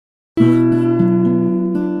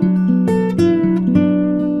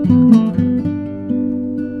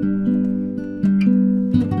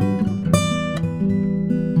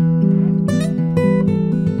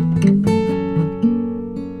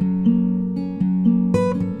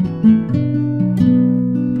Growing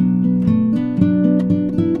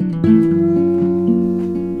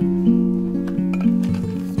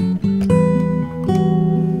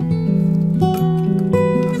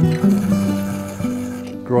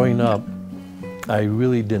up, I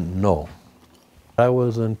really didn't know. I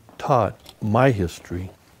wasn't taught my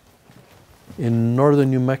history. In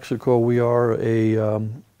northern New Mexico, we are a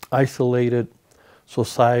isolated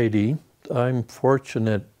society. I'm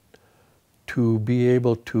fortunate to be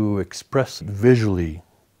able to express visually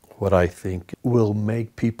what I think will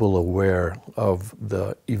make people aware of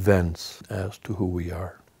the events as to who we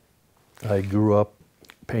are. I grew up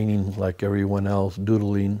painting like everyone else,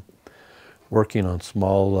 doodling, working on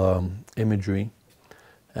small imagery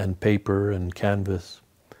and paper and canvas.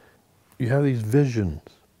 You have these visions.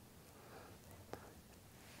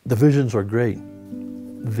 The visions are great.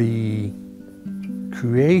 The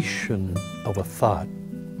creation of a thought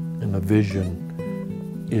and a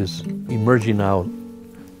vision is emerging out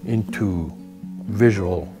into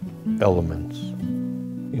visual elements.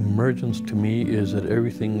 Emergence to me is that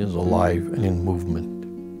everything is alive and in movement,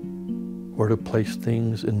 or to place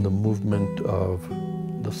things in the movement of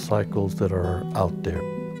the cycles that are out there.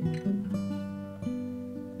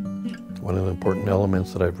 One of the important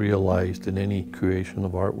elements that I've realized in any creation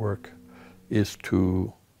of artwork is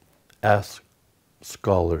to ask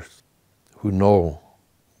scholars who know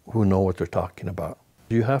what they're talking about.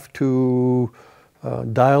 You have to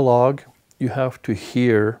dialogue, you have to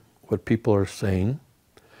hear what people are saying,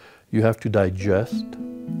 you have to digest,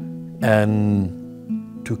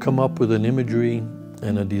 and to come up with an imagery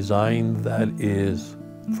and a design that is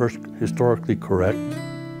first historically correct,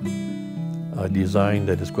 a design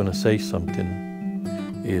that is going to say something,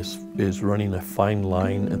 is running a fine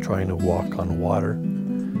line and trying to walk on water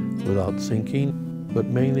without sinking. But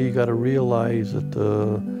mainly you got to realize that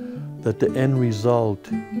the end result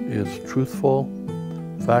is truthful,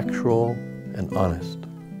 factual, and honest.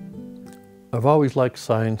 I've always liked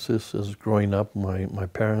sciences. As growing up, my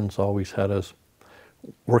parents always had us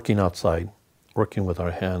working outside, working with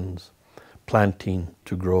our hands, planting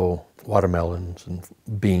to grow watermelons and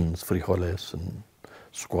beans, frijoles and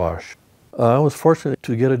squash. I was fortunate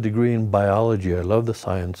to get a degree in biology. I love the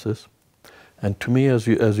sciences. And to me, as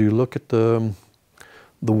you look at the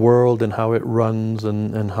world and how it runs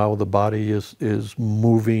and how the body is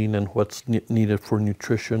moving and what's needed for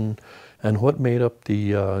nutrition and what made up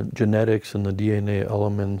the genetics and the DNA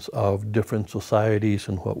elements of different societies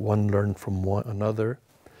and what one learned from one another,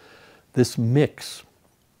 this mix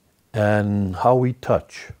and how we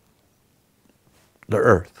touch the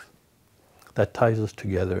earth, that ties us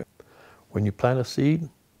together. When you plant a seed,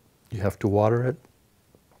 you have to water it,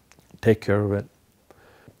 take care of it.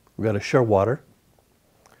 We got to share water.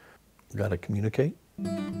 We got to communicate.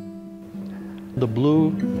 The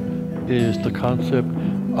blue is the concept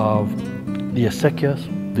of the acequias,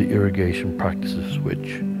 the irrigation practices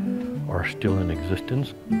which are still in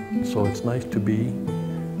existence. So it's nice to be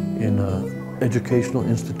in an educational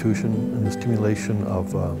institution and the stimulation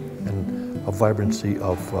of and a vibrancy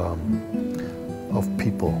of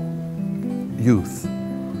people, youth,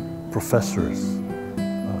 professors,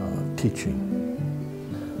 teaching.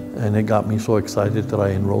 And it got me so excited that I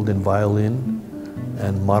enrolled in violin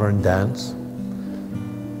and modern dance,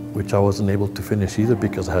 which I wasn't able to finish either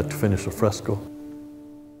because I had to finish a fresco.